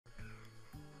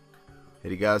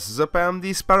Hey guys, what's up? I'm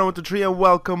the Sparrow with the tree and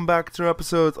welcome back to an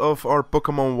episode of our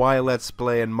Pokemon Y Let's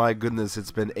Play. And my goodness, it's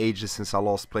been ages since I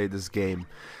last played this game.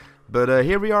 But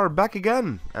here we are back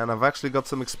again, and I've actually got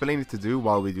some explaining to do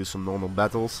while we do some normal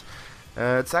battles.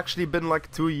 It's actually been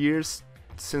like 2 years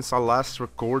since I last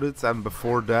recorded, and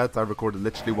before that I recorded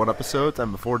literally one episode,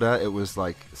 and before that it was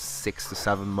like 6 to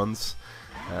 7 months.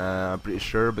 I'm pretty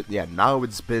sure, but yeah, now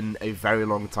it's been a very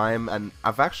long time, and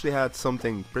I've actually had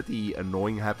something pretty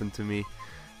annoying happen to me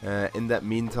in that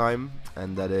meantime,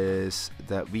 and that is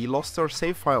that we lost our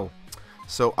save file.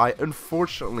 So I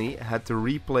unfortunately had to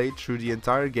replay through the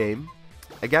entire game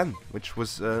again, which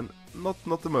was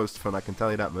not the most fun, I can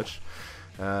tell you that much.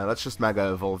 Let's just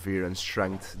Mega Evolve here and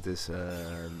Strength this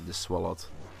Swalot,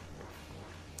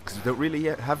 because we don't really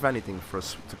have anything for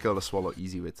us to kill the Swallow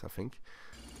easy with, I think.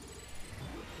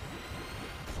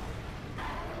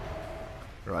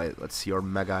 Right, let's see our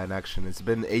Mega in action. It's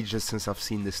been ages since I've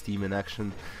seen this team in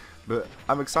action, but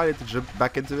I'm excited to jump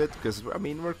back into it because, I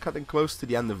mean, we're cutting close to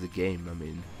the end of the game. I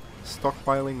mean,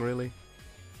 stockpiling, really.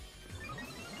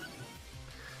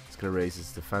 It's gonna raise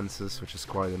its defenses, which is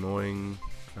quite annoying.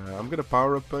 I'm gonna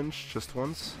Power Up Punch just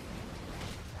once.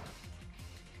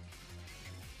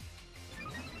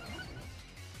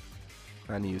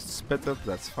 And he used Spit Up,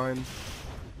 that's fine.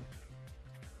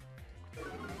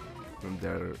 And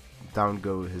there, down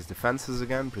go his defenses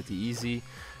again, pretty easy.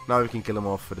 Now we can kill him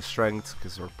off with a strength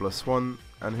because we're +1,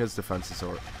 and his defenses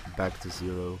are back to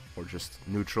 0 or just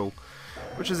neutral,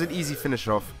 which is an easy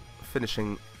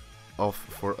finishing off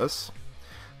for us.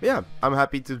 But yeah, I'm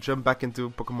happy to jump back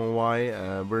into Pokemon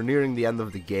Y. We're nearing the end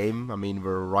of the game. I mean,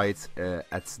 we're right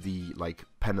at the like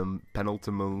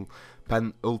penultimate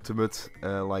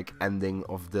like ending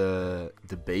of the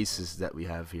bases that we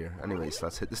have here. Anyways,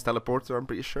 let's hit this teleporter, I'm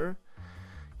pretty sure.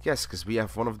 Yes, because we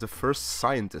have one of the first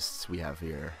scientists we have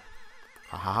here.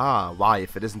 Haha, why,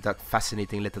 if it isn't that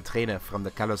fascinating little trainer from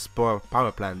the Kalos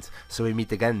power plant. So we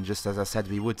meet again, just as I said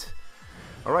we would.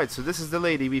 Alright, so this is the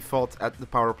lady we fought at the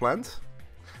power plant.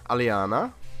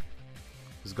 Aliana,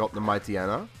 who's got the Mighty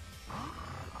Anna.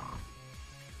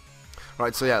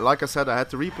 Right, so yeah, like I said, I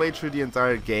had to replay through the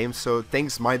entire game, so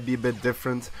things might be a bit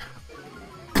different.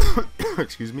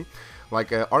 Excuse me.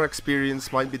 Like, our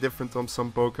experience might be different on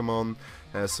some Pokemon,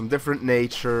 some different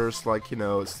natures, like, you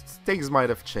know, things might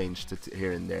have changed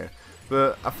here and there.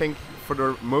 But I think for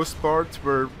the most part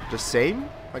we're the same.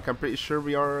 Like, I'm pretty sure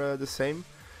we are the same.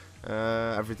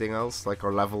 Everything else, like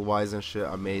our level wise and shit,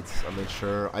 I made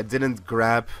sure. I didn't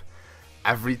grab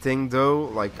everything though,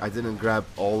 like I didn't grab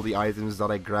all the items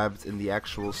that I grabbed in the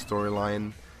actual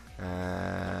storyline.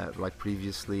 Like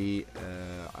previously,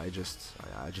 I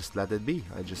just let it be.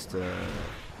 I just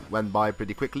went by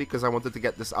pretty quickly because I wanted to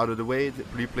get this out of the way,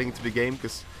 replaying through the game.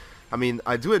 Because, I mean,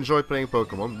 I do enjoy playing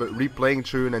Pokemon, but replaying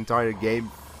through an entire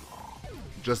game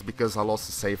just because I lost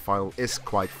the save file is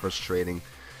quite frustrating.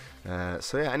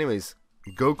 So yeah, anyways,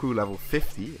 Goku level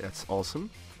 50, that's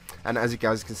awesome. And as you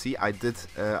guys can see, I did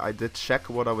check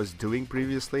what I was doing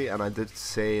previously, and I did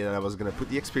say that I was gonna put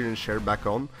the experience share back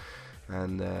on.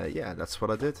 And yeah, that's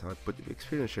what I did. I put the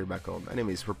experience share back on.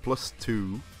 Anyways, we're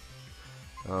 +2.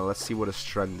 Let's see what his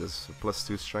strength is.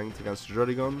 +2 strength against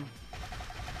Druddigon.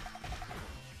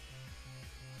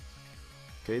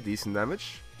 Okay, decent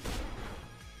damage.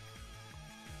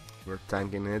 We're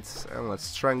tanking it, and let's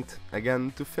strength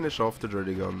again to finish off the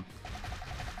Druddigon.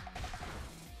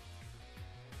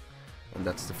 And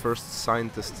that's the first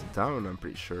scientist down, I'm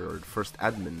pretty sure, or the first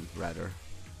admin rather.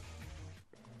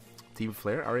 Team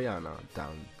Flare, Aliana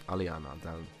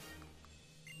down.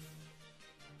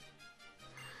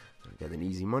 Getting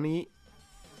easy money.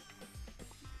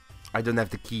 I don't have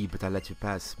the key, but I let you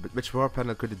pass. But which war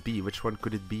panel could it be? Which one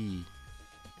could it be?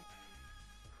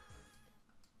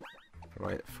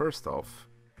 Right, first off,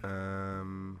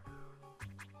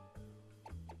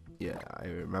 yeah, I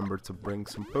remember to bring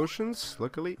some potions,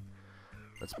 luckily.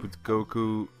 Let's put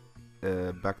Goku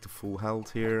back to full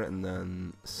health here, and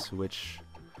then switch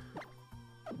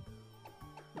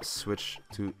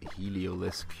to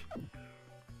Heliolisk,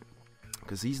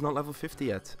 because he's not level 50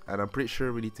 yet, and I'm pretty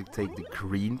sure we need to take the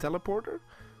green teleporter.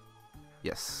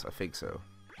 Yes, I think so.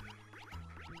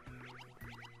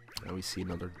 And we see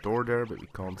another door there, but we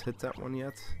can't hit that one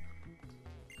yet.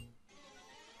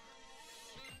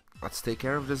 Let's take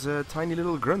care of this tiny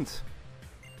little grunt.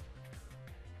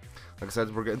 Like I said,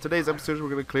 in today's episode we're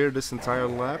gonna clear this entire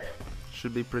lab.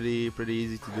 Should be pretty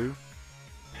easy to do.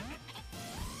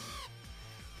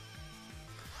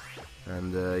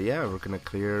 And yeah, we're gonna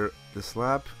clear this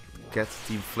lab, get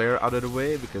Team Flare out of the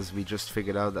way, because we just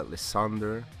figured out that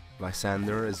Lysandre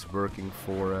is working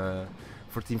for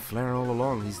Team Flare all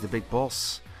along. He's the big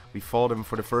boss. We fought him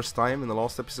for the first time in the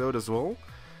last episode as well.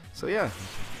 So yeah,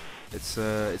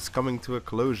 it's coming to a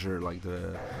closure, like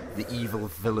the evil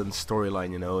villain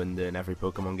storyline, you know, in every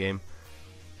Pokemon game.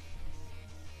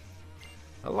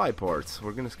 A Liepard.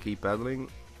 We're gonna keep battling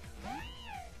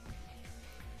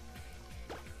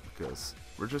because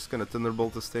we're just gonna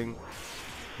Thunderbolt this thing.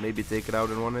 Maybe take it out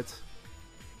in one hit.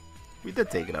 We did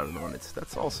take it out in one hit.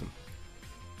 That's awesome.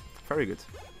 Very good.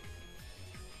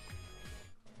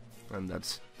 And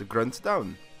that's the grunt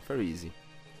down. Very easy.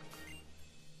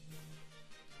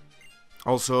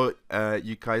 Also,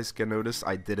 you guys can notice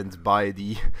I didn't buy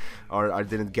or I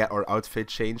didn't get our outfit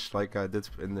changed like I did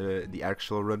in the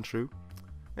actual run through.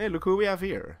 Hey, look who we have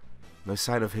here. No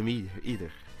sign of him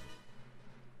either.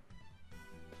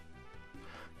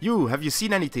 You, have you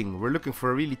seen anything? We're looking for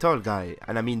a really tall guy.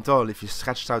 And I mean tall, if you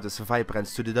stretched out as a viper and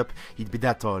stood it up, he'd be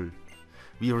that tall.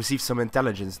 We received some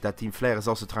intelligence that Team Flare is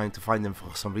also trying to find him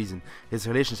for some reason. His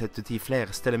relationship to Team Flare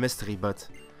is still a mystery, but...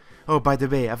 Oh, by the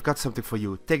way, I've got something for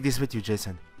you. Take this with you,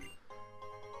 Jason.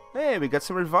 Hey, we got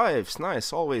some revives.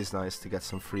 Nice, always nice to get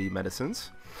some free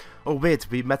medicines. Oh wait,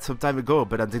 we met some time ago,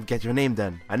 but I didn't get your name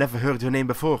then. I never heard your name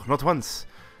before, not once.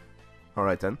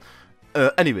 Alright then.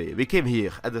 Anyway, we came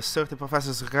here at the certain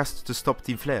professor's request to stop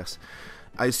Team Flares.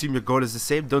 I assume your goal is the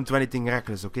same, don't do anything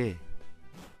reckless, okay?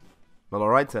 Well,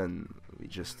 alright then. We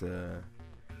just,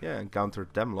 yeah,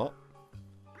 encountered them lot.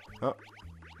 Oh.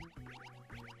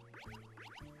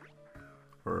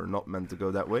 We're not meant to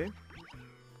go that way.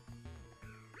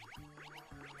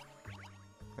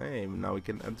 Hey, now we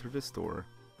can enter this door.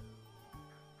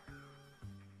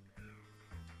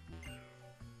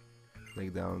 Lay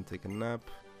down, take a nap.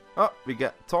 Oh, we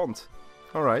get taunt.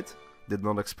 Alright. Did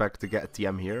not expect to get a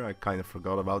TM here. I kind of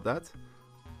forgot about that.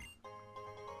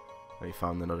 We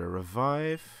found another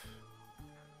revive.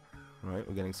 Alright,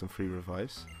 we're getting some free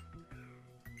revives.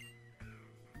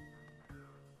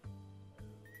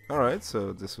 Alright,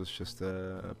 so this was just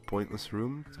a pointless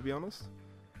room, to be honest.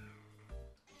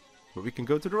 But we can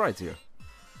go to the right here.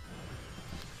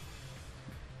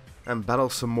 And battle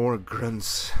some more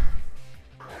grunts.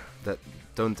 That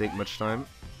don't take much time.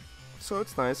 So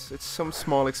it's nice. It's some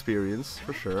small experience,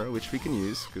 for sure, which we can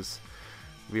use, because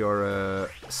we are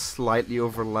slightly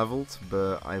over leveled,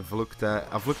 but I've looked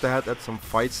ahead at some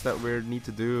fights that we need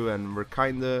to do, and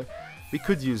we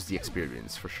could use the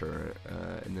experience for sure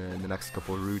in the next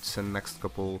couple routes and next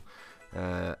couple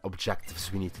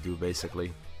objectives we need to do,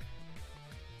 basically.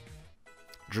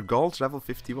 Dragol's level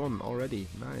 51 already,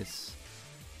 nice.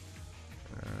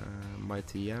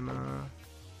 Mightyena.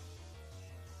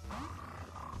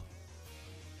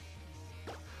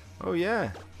 Oh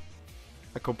yeah,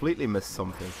 I completely missed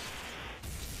something.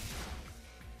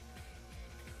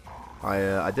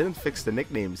 I didn't fix the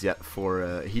nicknames yet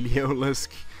for Heliolisk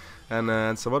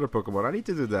and some other Pokemon. I need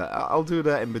to do that. I'll do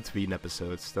that in between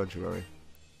episodes, don't you worry.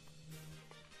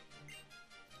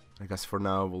 I guess for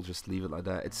now we'll just leave it like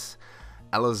that. It's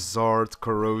Lysandre,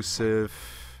 Corrosive.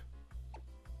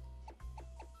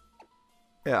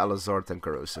 Yeah, Lysandre and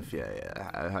Corrosive.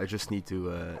 Yeah. I just need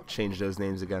to change those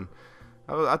names again.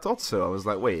 I thought so. I was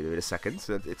like, wait a second.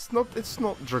 It's not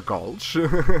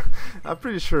Dragolch. I'm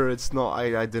pretty sure it's not.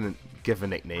 I didn't give a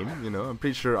nickname. You know, I'm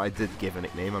pretty sure I did give a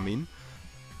nickname. I mean.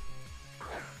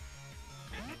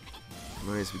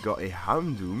 Anyways, we got a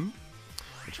Houndoom,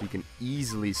 which we can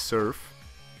easily surf.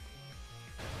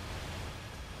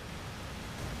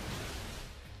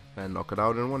 And knock it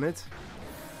out in one hit.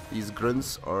 These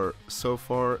grunts are so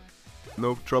far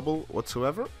no trouble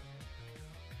whatsoever.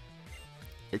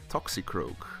 A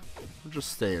Toxicroak. I'm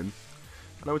just staying.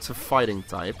 I know it's a fighting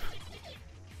type,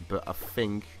 but I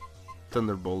think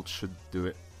Thunderbolt should do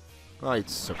it. Ah, it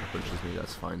sucker punches me,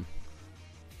 that's fine.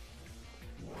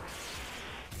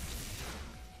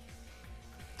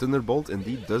 Thunderbolt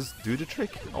indeed does do the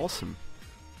trick. Awesome.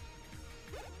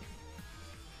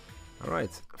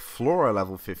 Alright, Flora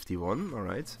level 51,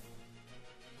 alright.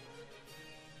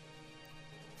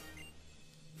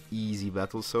 Easy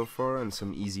battle so far and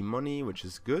some easy money, which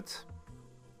is good.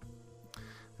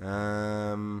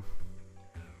 Let's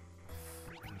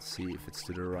see if it's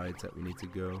to the right that we need to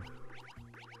go.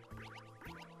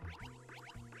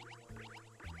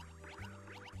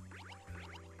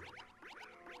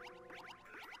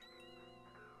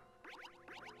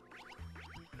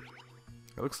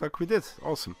 It looks like we did.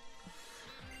 Awesome.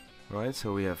 Right,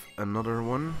 so we have another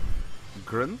one.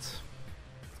 Grunt.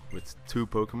 With 2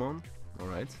 Pokemon.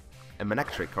 Alright. And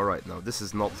Manectric. Alright, now this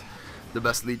is not the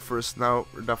best lead for us now.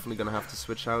 We're definitely gonna have to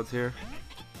switch out here.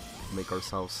 Make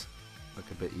ourselves look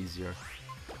a bit easier.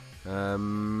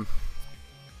 Let's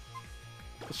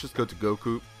just go to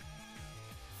Goku.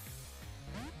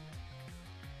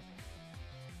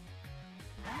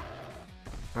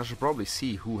 I should probably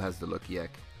see who has the lucky egg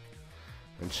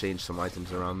and change some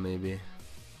items around maybe.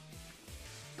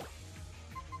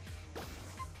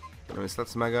 Anyways,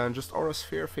 let's Mega and just Aura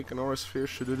Sphere. I think an Aura Sphere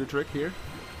should do the trick here.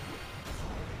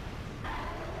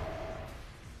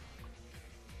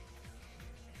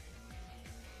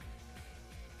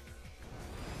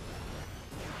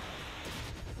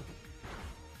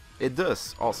 It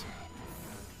does. Awesome.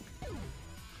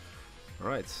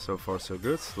 Alright, so far so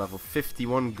good. Level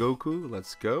 51 Goku.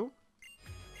 Let's go.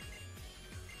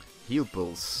 Heal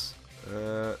Pulse.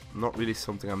 Not really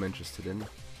something I'm interested in.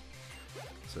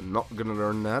 So not gonna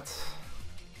learn that.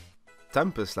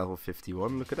 Tempest level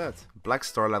 51. Look at that. Black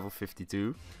Star level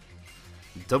 52.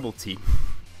 Double Team.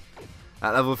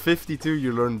 At level 52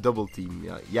 you learn Double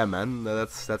Team. Yeah man.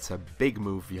 That's a big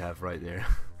move you have right there.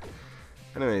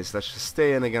 Anyways, let's just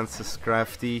stay in against this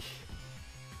Crafty.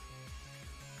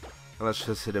 And let's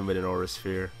just hit him with an Aura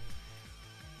Sphere.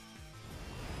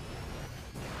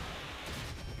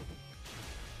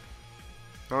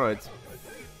 Alright.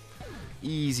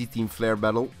 Easy Team Flare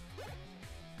battle.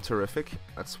 Terrific.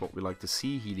 That's what we like to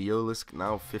see. Heliolisk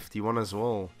now 51 as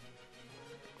well.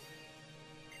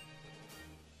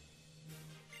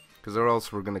 Because or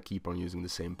else we're gonna keep on using the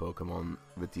same Pokemon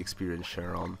with the experience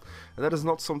share on. And that is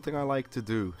not something I like to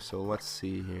do. So let's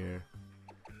see here.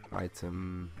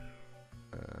 Item.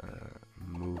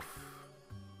 Move.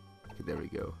 Okay, there we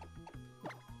go.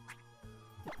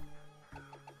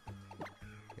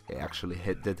 Okay, actually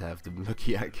did have the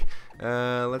lucky egg.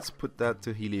 Let's put that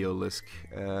to Heliolisk.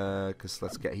 Because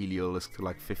let's get Heliolisk to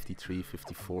like 53,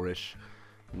 54-ish.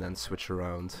 And then switch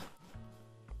around.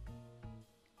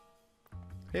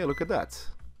 Hey, look at that.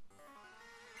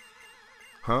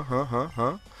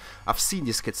 Huh? I've seen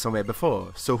this kid somewhere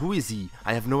before. So who is he?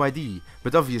 I have no idea.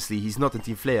 But obviously he's not in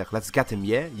Team Flare. Let's get him,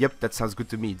 yeah? Yep, that sounds good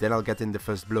to me. Then I'll get in the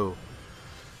first blow.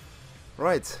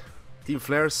 Right. Team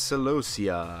Flare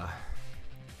Celosia.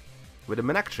 With a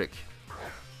Manectric.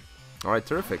 Alright,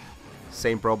 terrific.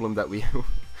 Same problem that we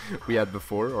we had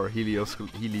before. Our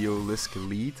Heliolisk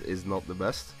lead is not the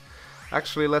best.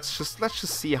 Actually, let's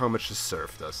just see how much the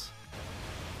Surf does.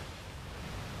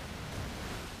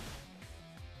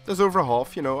 There's over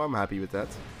half, you know, I'm happy with that.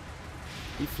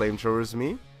 He flamethrowers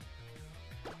me.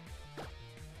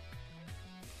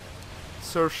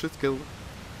 Surf should kill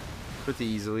pretty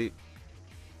easily.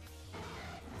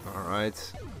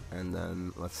 Alright, and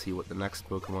then let's see what the next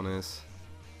Pokemon is.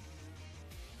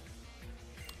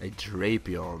 A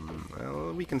Drapion.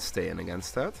 Well, we can stay in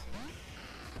against that.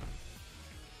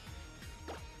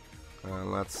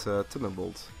 Let's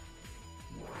Thunderbolt.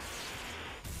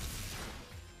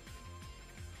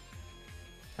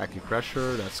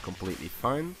 Acupressure, that's completely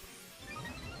fine.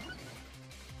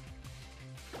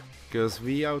 Because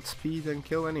we outspeed and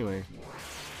kill anyway.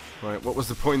 Right, what was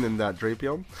the point in that,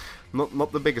 Drapion?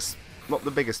 Not the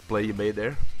biggest play you made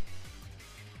there.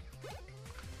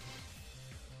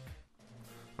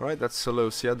 Alright, that's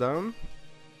Celosia down.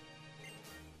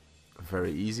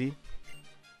 Very easy.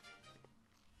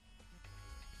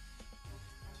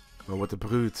 Oh, what a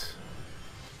brute.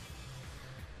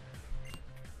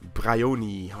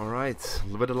 Bryony, alright,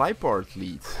 with a Liepard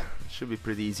lead. Should be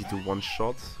pretty easy to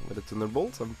one-shot with a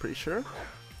Thunderbolt, I'm pretty sure.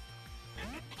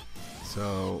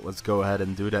 So, let's go ahead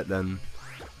and do that then.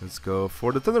 Let's go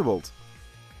for the Thunderbolt.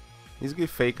 He's gonna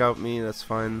fake out me, that's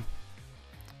fine.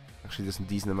 Actually does a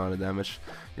decent amount of damage.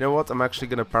 You know what, I'm actually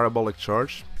gonna Parabolic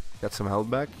Charge. Get some health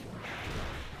back.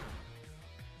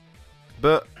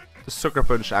 But the Sucker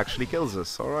Punch actually kills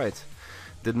us, alright.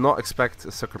 Did not expect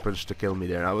a Sucker Punch to kill me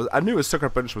there. I knew a Sucker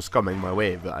Punch was coming my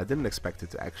way, but I didn't expect it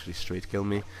to actually straight kill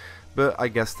me. But I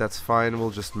guess that's fine.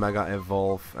 We'll just Mega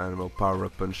Evolve and we'll Power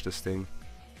Up Punch this thing.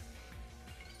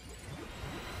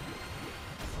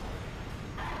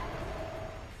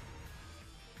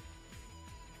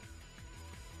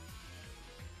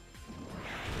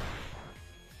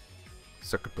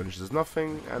 Sucker Punch does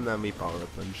nothing, and then we Power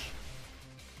Up Punch.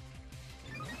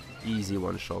 Easy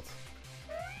one shot.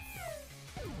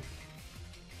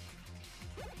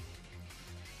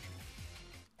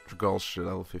 Gulch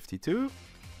level 52.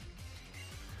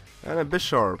 And a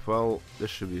Bisharp. Well, this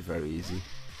should be very easy.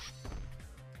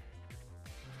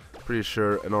 Pretty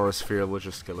sure an Aura Sphere will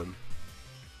just kill him.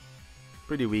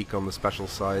 Pretty weak on the special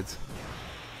side.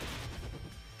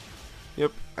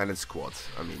 Yep, and it's quad.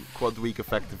 I mean, quad weak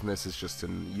effectiveness is just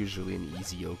usually an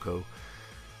easy Yoko.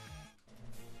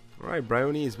 Alright,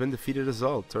 Bryony has been defeated as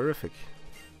well. Terrific.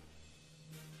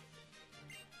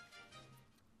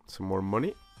 Some more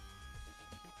money.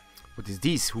 What is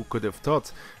this? Who could have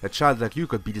thought? A child like you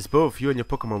could beat us both. You and your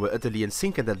Pokemon were utterly in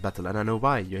sync in that battle, and I know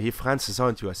why. You're here for answers,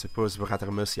 aren't you? I suppose we're at our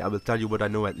mercy. I will tell you what I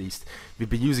know at least. We've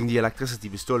been using the electricity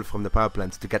we stole from the power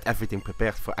plant to get everything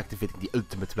prepared for activating the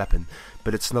ultimate weapon.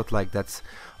 But it's not like that's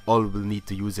all we'll need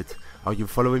to use it. Are you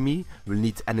following me? We'll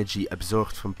need energy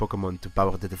absorbed from Pokemon to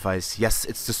power the device. Yes,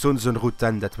 it's the stones on Route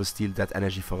 10 that will steal that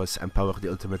energy for us and power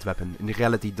the ultimate weapon. In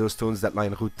reality, those stones that lie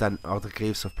on Route 10 are the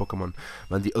graves of Pokemon.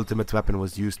 When the ultimate weapon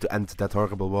was used to end that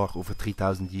horrible war over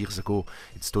 3000 years ago,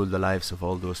 it stole the lives of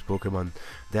all those Pokemon.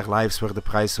 Their lives were the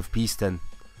price of peace then.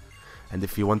 And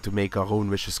if we want to make our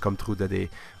own wishes come true that day,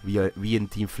 we in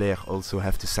Team Flare also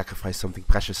have to sacrifice something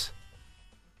precious.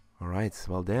 Alright,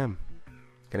 well damn.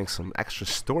 Getting some extra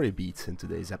story beats in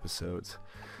today's episode.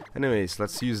 Anyways,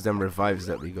 let's use them revives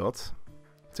that we got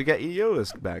to get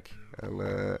Eolisk back.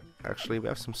 And actually we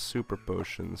have some super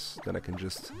potions that I can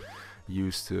just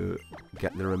use to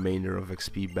get the remainder of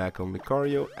XP back on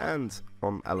Lucario and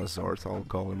on Lysandre. I'll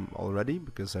call him already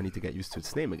because I need to get used to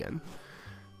its name again.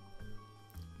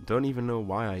 Don't even know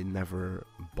why I never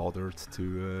bothered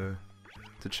to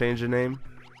change the name.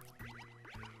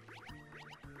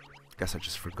 Guess I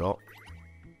just forgot.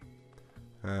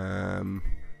 I'm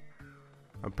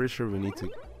pretty sure we need to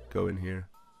go in here.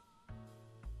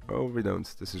 Oh, we don't.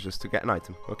 This is just to get an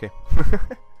item. Okay.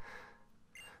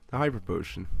 The Hyper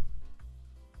Potion.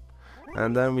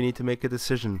 And then we need to make a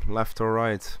decision, left or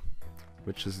right.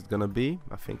 Which is it gonna be?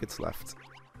 I think it's left.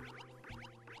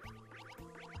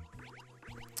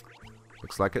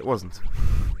 Looks like it wasn't.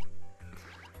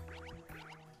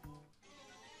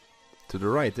 To the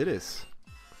right it is.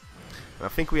 I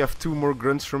think we have 2 more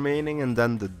grunts remaining and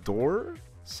then the door.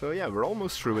 So yeah, we're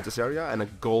almost through with this area. And a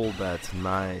Golbat.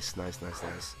 Nice, nice, nice,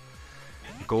 nice.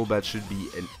 Golbat should be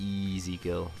an easy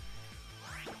kill.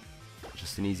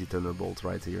 Just an easy Thunderbolt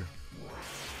right here.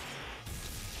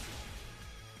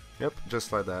 Yep,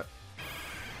 just like that.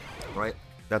 Right,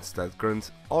 that's that grunt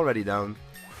already down.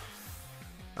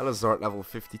 Lysandre level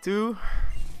 52.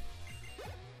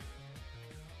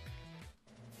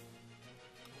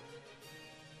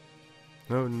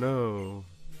 Oh no.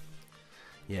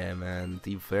 Yeah man,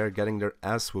 Team Flare getting their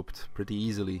ass whooped pretty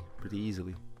easily,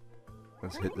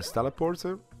 Let's hit this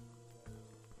teleporter.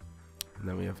 And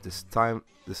then we have this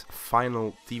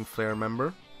final Team Flare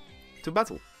member to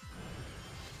battle.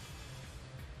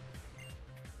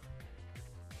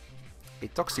 A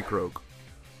Toxicroak.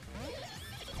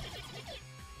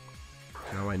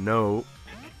 Now I know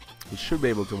we should be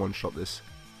able to one-shot this.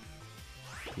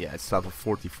 Yeah, it's level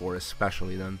 44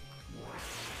 especially then.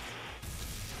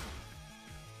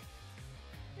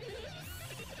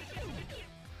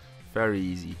 Very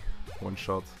easy. One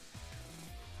shot.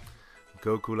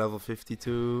 Goku level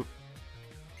 52.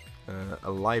 A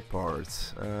Lipard.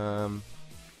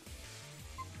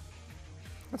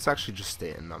 Let's actually just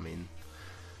stay in, I mean.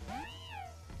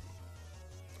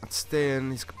 Let's stay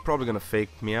in. He's probably gonna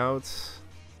fake me out.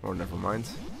 Or never mind.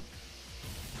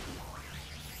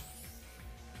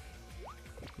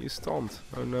 You stomped.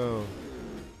 Oh no.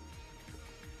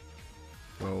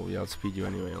 Well, we outspeed you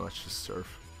anyway. Let's just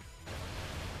surf.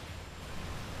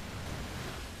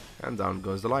 And down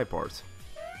goes the Lipard.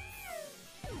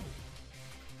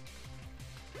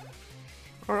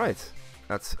 Alright,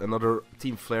 that's another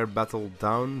Team Flare battle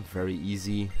down, very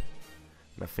easy.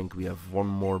 And I think we have one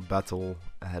more battle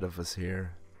ahead of us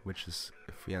here, which is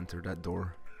if we enter that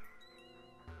door.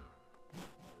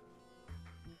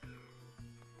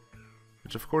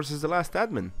 Which of course is the last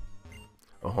admin.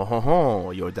 Oh ho ho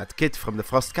ho, you're that kid from the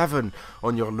Frost Cavern,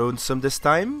 on your lonesome this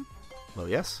time? Well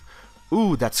yes.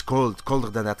 Ooh, that's cold. Colder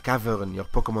than that cavern. Your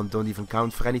Pokemon don't even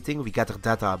count for anything. We gather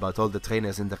data about all the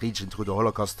trainers in the region through the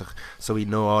Holocaster, so we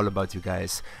know all about you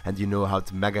guys. And you know how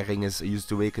the Mega Ring is used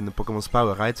to awaken the Pokemon's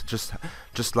power, right?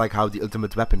 Just like how the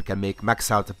ultimate weapon can make max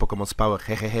out the Pokemon's power.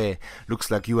 Hehehe. Looks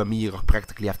like you and me are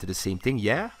practically after the same thing,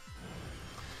 yeah?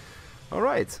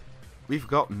 Alright. We've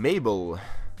got Mabel,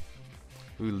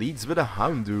 who leads with a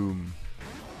Houndoom.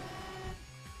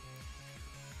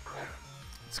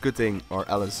 It's a good thing our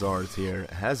Lysandre here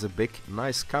has a big,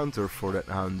 nice counter for that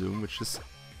Houndoom, which is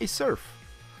a Surf.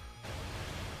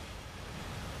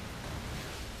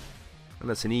 And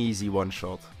that's an easy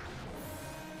one-shot.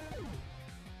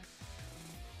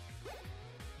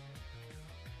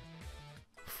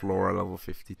 Flora level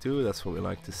 52, that's what we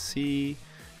like to see.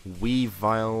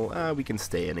 Weavile, we can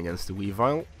stay in against the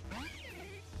Weavile.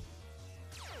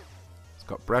 It's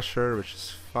got pressure, which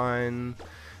is fine.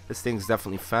 This thing's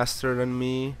definitely faster than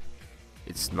me.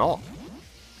 It's not.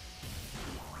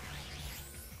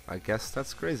 I guess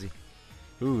that's crazy.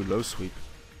 Ooh, low sweep.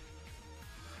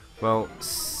 Well,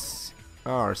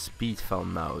 Our speed fell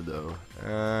now though.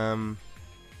 I'm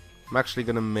actually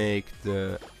gonna make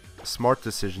the smart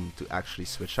decision to actually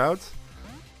switch out.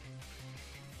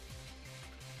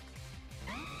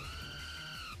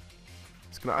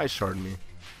 It's gonna ice shard me.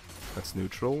 That's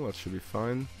neutral, that should be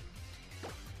fine.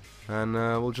 And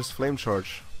we'll just flame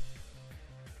charge.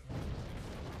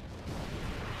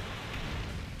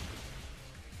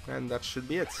 And that should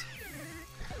be it.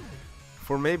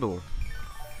 For Mabel.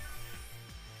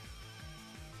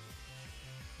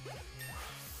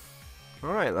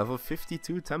 Alright, level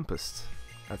 52 Tempest.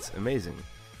 That's amazing.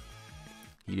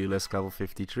 Heliolisk level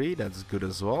 53, that's good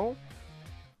as well.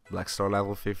 Blackstar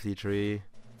level 53.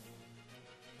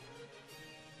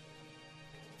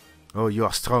 Oh, you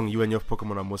are strong. You and your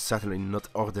Pokemon are most certainly not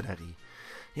ordinary.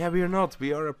 Yeah, we are not.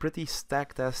 We are a pretty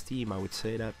stacked ass team. I would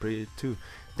say that pretty too.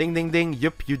 Ding ding ding.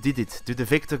 Yup, you did it. To the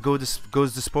victor goes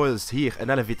the spoils. Here, an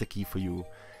elevator key for you.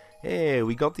 Hey,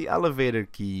 we got the elevator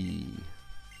key.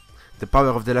 The power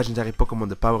of the legendary Pokemon,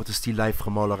 the power to steal life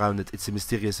from all around it. It's a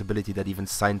mysterious ability that even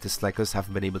scientists like us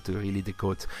haven't been able to really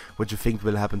decode. What do you think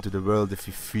will happen to the world if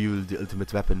you fuel the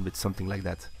ultimate weapon with something like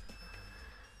that?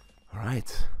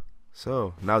 Alright.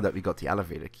 So, now that we got the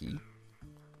elevator key,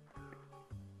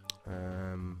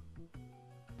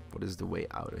 what is the way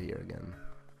out of here again?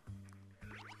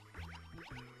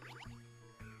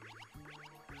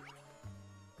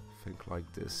 Think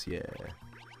like this, yeah.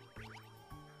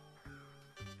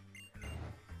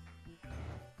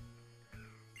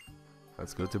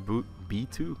 Let's go to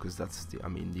B2, because that's the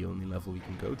only level we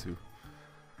can go to.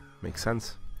 Makes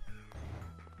sense.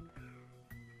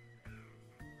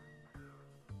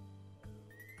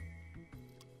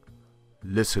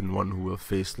 Listen, one who will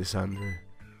face Lysandre.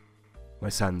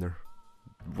 Lysandre.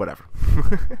 Whatever.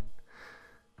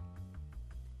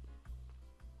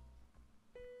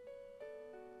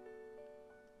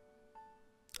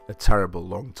 A terrible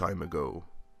long time ago.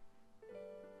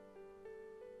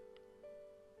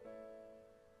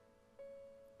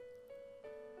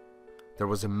 There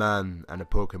was a man and a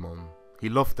Pokémon. He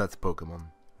loved that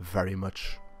Pokémon very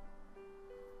much.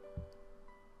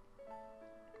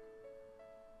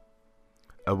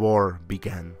 A war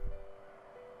began.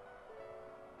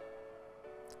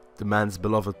 The man's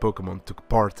beloved Pokémon took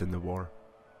part in the war.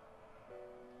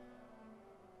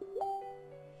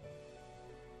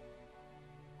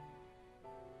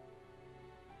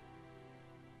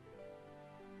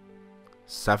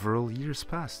 Several years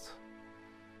passed.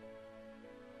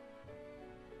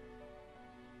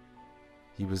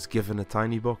 He was given a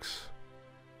tiny box.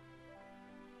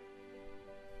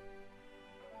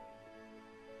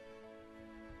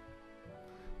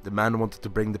 The man wanted to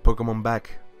bring the Pokémon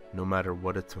back, no matter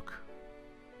what it took.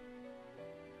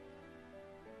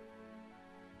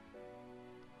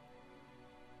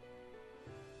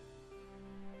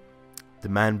 The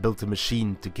man built a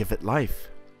machine to give it life.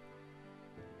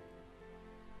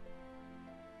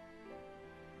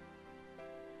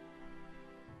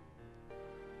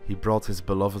 He brought his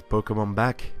beloved Pokémon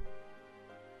back.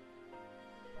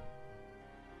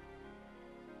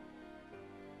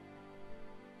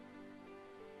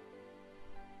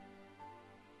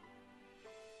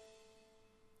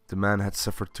 The man had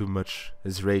suffered too much.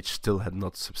 His rage still had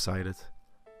not subsided.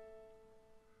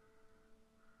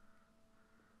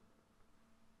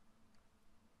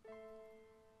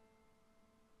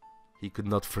 He could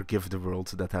not forgive the world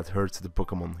that had hurt the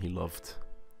Pokémon he loved.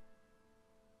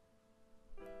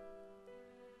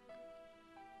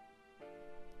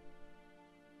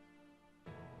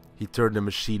 He turned the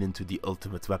machine into the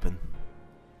ultimate weapon.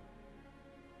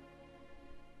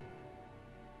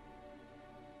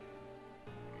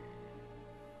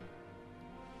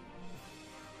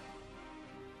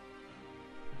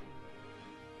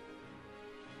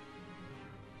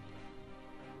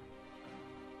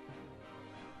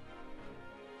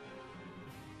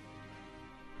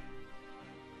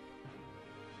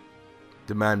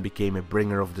 The man became a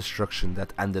bringer of destruction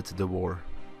that ended the war.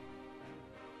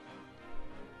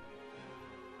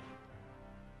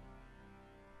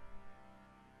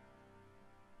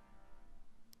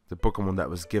 The Pokémon that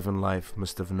was given life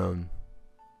must have known.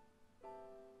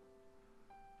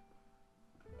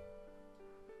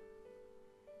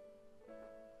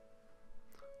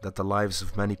 That the lives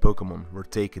of many Pokémon were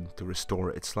taken to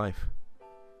restore its life.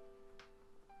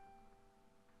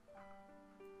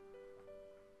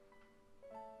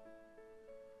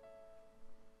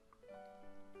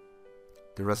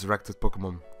 The resurrected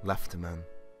Pokémon left the man.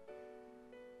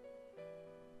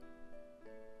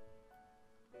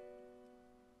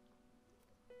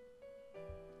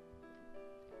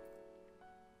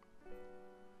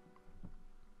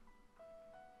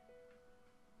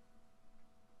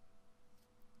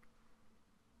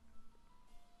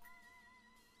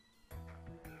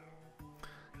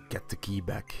 Get the key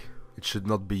back. It should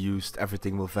not be used.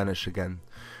 Everything will vanish again.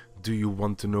 Do you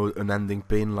want to know unending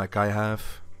pain like I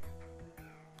have?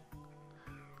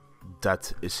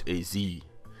 That is AZ.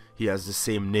 He has the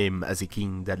same name as a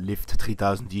king that lived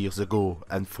 3000 years ago,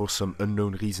 and for some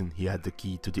unknown reason he had the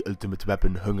key to the ultimate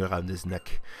weapon hung around his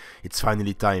neck. It's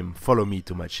finally time. Follow me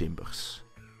to my chambers.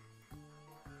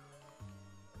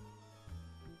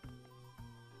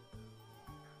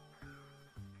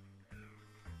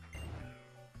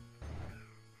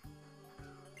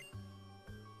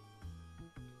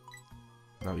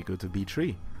 Now we go to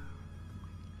B3.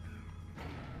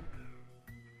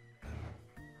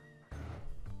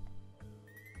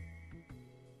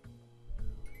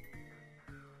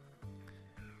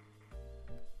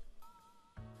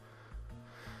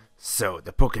 So,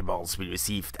 the Pokeballs we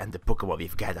received and the Pokemon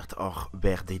we've gathered are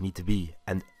where they need to be.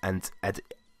 And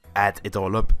add it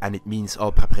all up and it means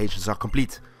all preparations are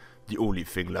complete. The only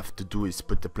thing left to do is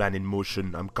put the plan in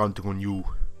motion. I'm counting on you.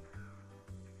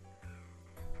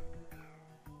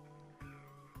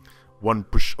 One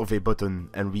push of a button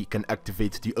and we can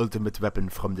activate the ultimate weapon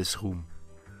from this room.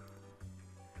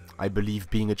 I believe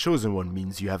being a chosen one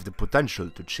means you have the potential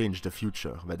to change the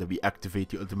future. Whether we activate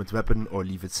the ultimate weapon or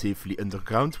leave it safely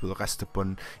underground will rest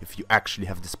upon if you actually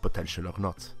have this potential or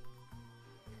not.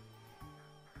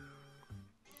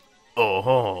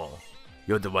 Oh,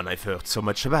 you're the one I've heard so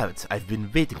much about. I've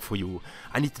been waiting for you.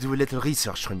 I need to do a little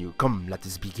research on you. Come, let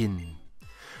us begin.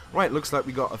 Right, looks like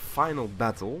we got a final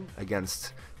battle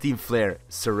against Team Flare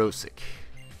Sarosic.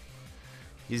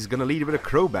 He's gonna lead with a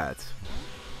Crobat.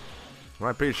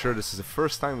 I'm pretty sure this is the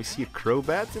first time we see a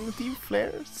Crobat in the Team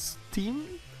Flare's team,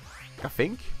 I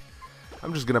think.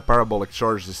 I'm just gonna Parabolic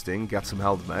Charge this thing, get some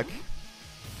health back.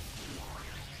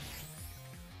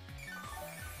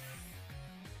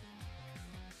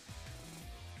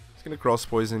 It's gonna cross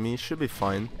poison me, should be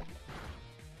fine.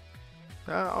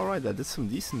 Alright, that did some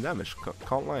decent damage,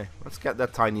 can't lie. Let's get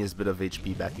that tiniest bit of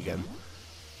HP back again.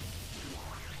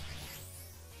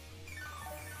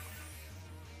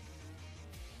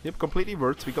 Yep, completely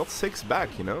worth. We got 6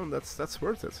 back, you know, that's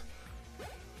worth it.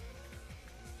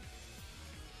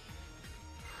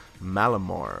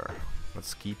 Malamar.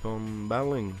 Let's keep on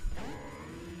battling.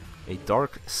 A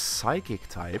Dark Psychic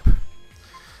type.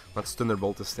 Let's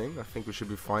Thunderbolt this thing. I think we should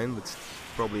be fine. It's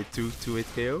probably a 2-8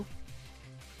 KO.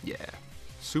 Yeah.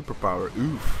 Superpower.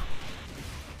 Oof.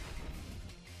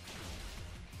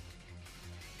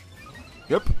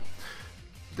 Yep.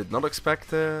 Did not expect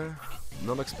that.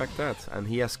 And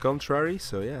he has Contrary,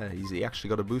 so yeah, he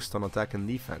actually got a boost on attack and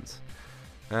defense.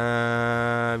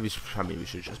 We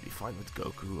should just be fine with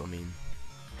Goku. I mean,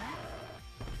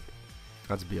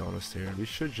 let's be honest here. We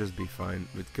should just be fine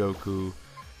with Goku.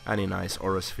 Any nice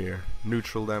Aura Sphere.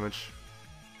 Neutral damage.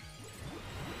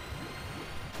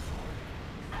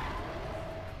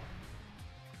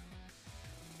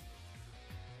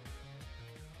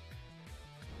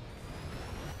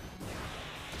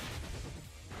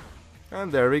 And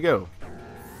there we go.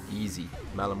 Easy.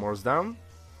 Malamar's down.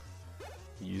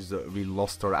 We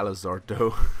lost our Alizard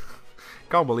though.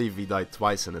 Can't believe we died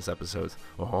twice in this episode.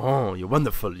 Oh, you're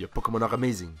wonderful. Your Pokemon are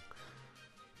amazing.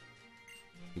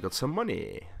 You got some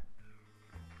money.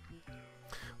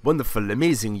 Wonderful,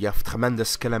 amazing, you have tremendous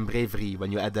skill and bravery.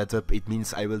 When you add that up, it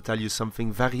means I will tell you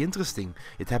something very interesting.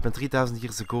 It happened 3000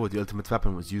 years ago. The ultimate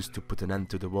weapon was used to put an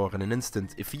end to the war in an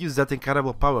instant. If we use that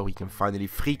incredible power, we can finally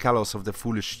free Kalos of the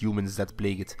foolish humans that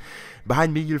plague it.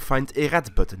 Behind me you'll find a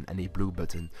red button and a blue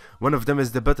button. One of them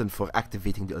is the button for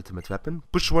activating the ultimate weapon.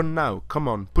 Push one now, come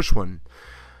on, push one.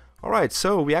 Alright,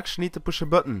 so we actually need to push a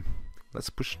button.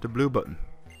 Let's push the blue button.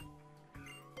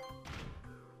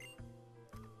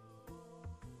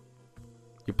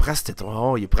 You pressed it,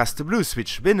 oh, you pressed the blue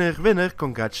switch. Winner, winner,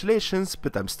 congratulations,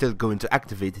 but I'm still going to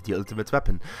activate the ultimate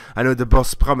weapon. I know the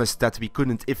boss promised that we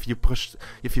couldn't if you pushed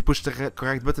the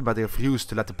correct button, but I refused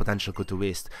to let the potential go to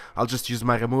waste. I'll just use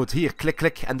my remote. Here, click,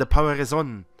 click, and the power is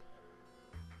on.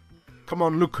 Come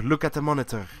on, look at the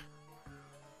monitor.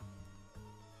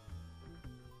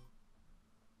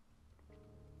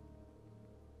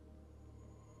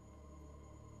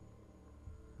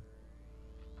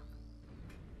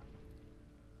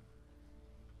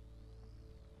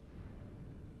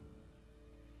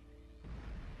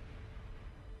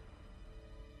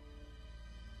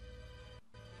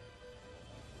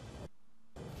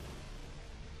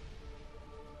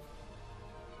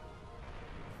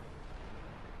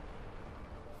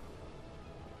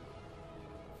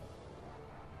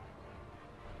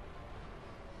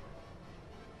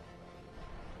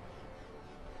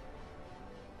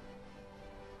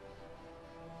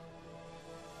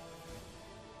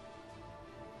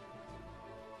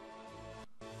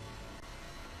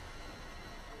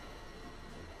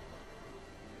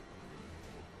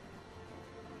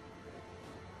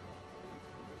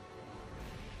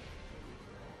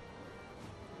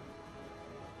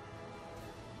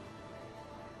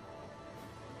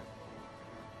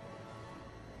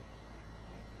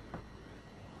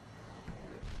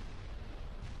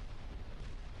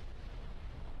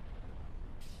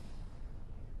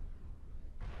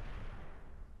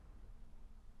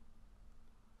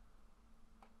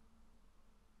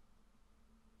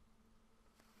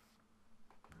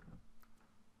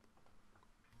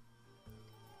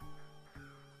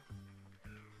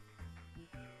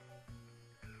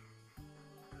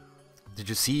 Did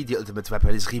you see? The ultimate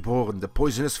weapon is reborn. The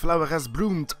poisonous flower has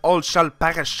bloomed. All shall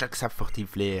perish except for Team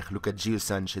Flare. Look at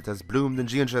Geosange. It has bloomed in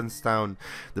Geosange's town.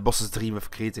 The boss's dream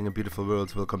of creating a beautiful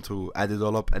world will come true. Add it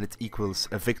all up and it equals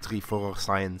a victory for our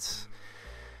science.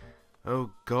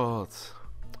 Oh god.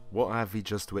 What have we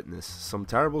just witnessed? Some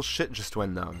terrible shit just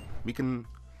went down. We can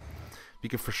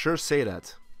for sure say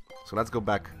that. So let's go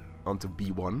back onto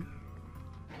B1.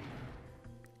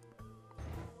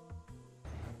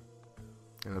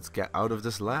 And let's get out of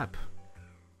this lab.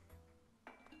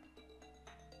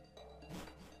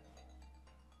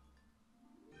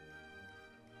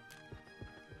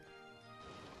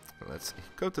 Let's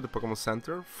go to the Pokémon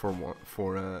Center for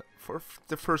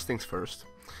the first things first.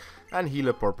 And heal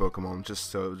up our Pokémon, just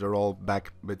so they're all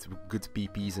back with good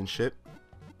PPs and shit.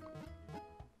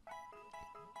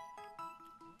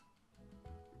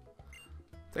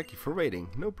 Thank you for waiting,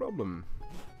 no problem.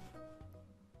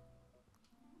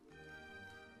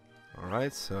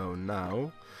 Alright, so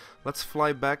now let's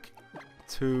fly back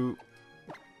to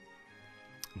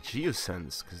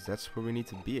Geosense, because that's where we need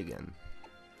to be again.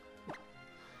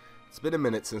 It's been a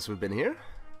minute since we've been here.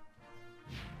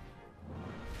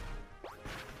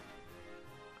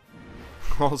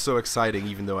 Also exciting,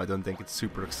 even though I don't think it's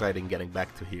super exciting getting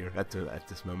back to here at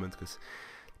this moment, because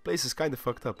the place is kind of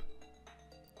fucked up.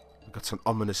 We've got some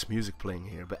ominous music playing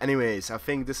here. But anyways, I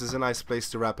think this is a nice place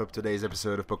to wrap up today's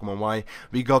episode of Pokemon Y.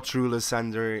 We got through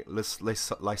Lysandre,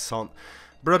 Lysandre.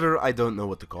 Brother, I don't know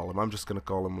what to call him. I'm just gonna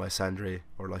call him Lysandre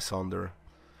or Lysandre.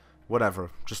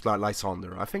 Whatever, just like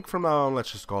Lysandre. I think from now on,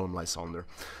 let's just call him Lysandre.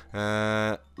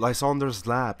 Lysandre's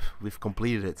lab, we've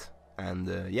completed it.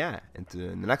 And yeah, in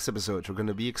the next episode, we're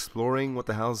gonna be exploring what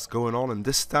the hell's going on in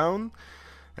this town.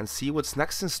 And see what's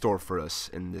next in store for us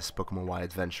in this Pokemon Y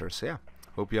adventure. So yeah.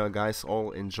 Hope you guys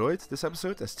all enjoyed this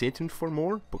episode and stay tuned for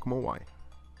more Pokemon Y.